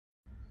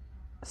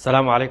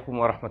Assalamu alaikum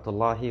wa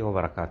rahmatullahi wa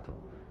barakatuh.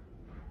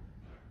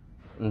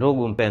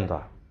 Ndugu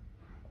mpendwa,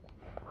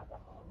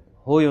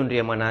 huyu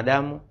ndiye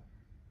mwanadamu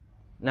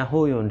na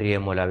huyu ndiye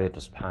Mola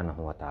wetu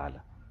subhanahu wa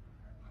ta'ala.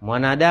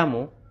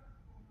 Mwanadamu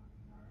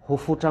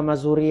hufuta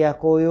mazuri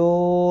yako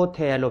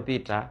yote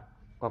yalopita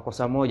kwa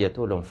kosa moja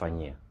tu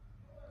ulomfanyia.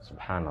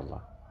 Subhanallah.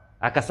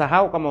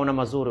 Akasahau kama una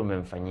mazuri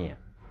umemfanyia.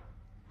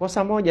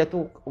 Kosa moja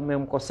tu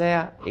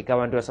umemkosea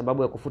ikawa ndio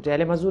sababu ya kufuta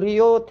yale mazuri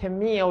yote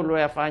 100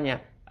 uliyofanya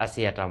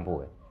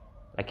asiyatambue.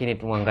 Lakini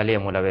tumwangalie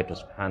Mola wetu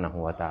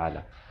subhanahu wa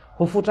ta'ala,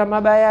 hufuta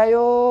mabaya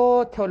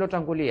yote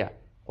ulotangulia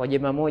kwa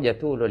jema moja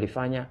tu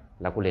ulolifanya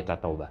la kuleta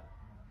tauba.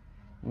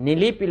 Ni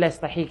lipi la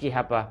stahiki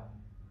hapa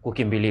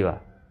kukimbiliwa?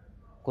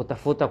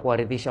 Kutafuta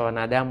kuwaridhisha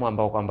wanadamu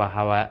ambao kwamba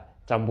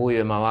hawatambui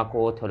wema wako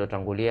wote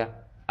ulotangulia,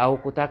 au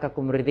kutaka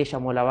kumridhisha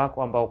Mola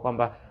wako ambao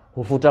kwamba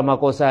hufuta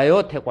makosa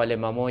yote kwa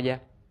lema moja?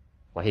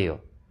 Kwa hiyo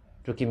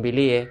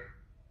tukimbilie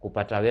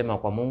kupata wema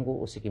kwa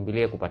Mungu,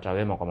 usikimbilie kupata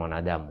wema kwa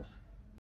mwanadamu.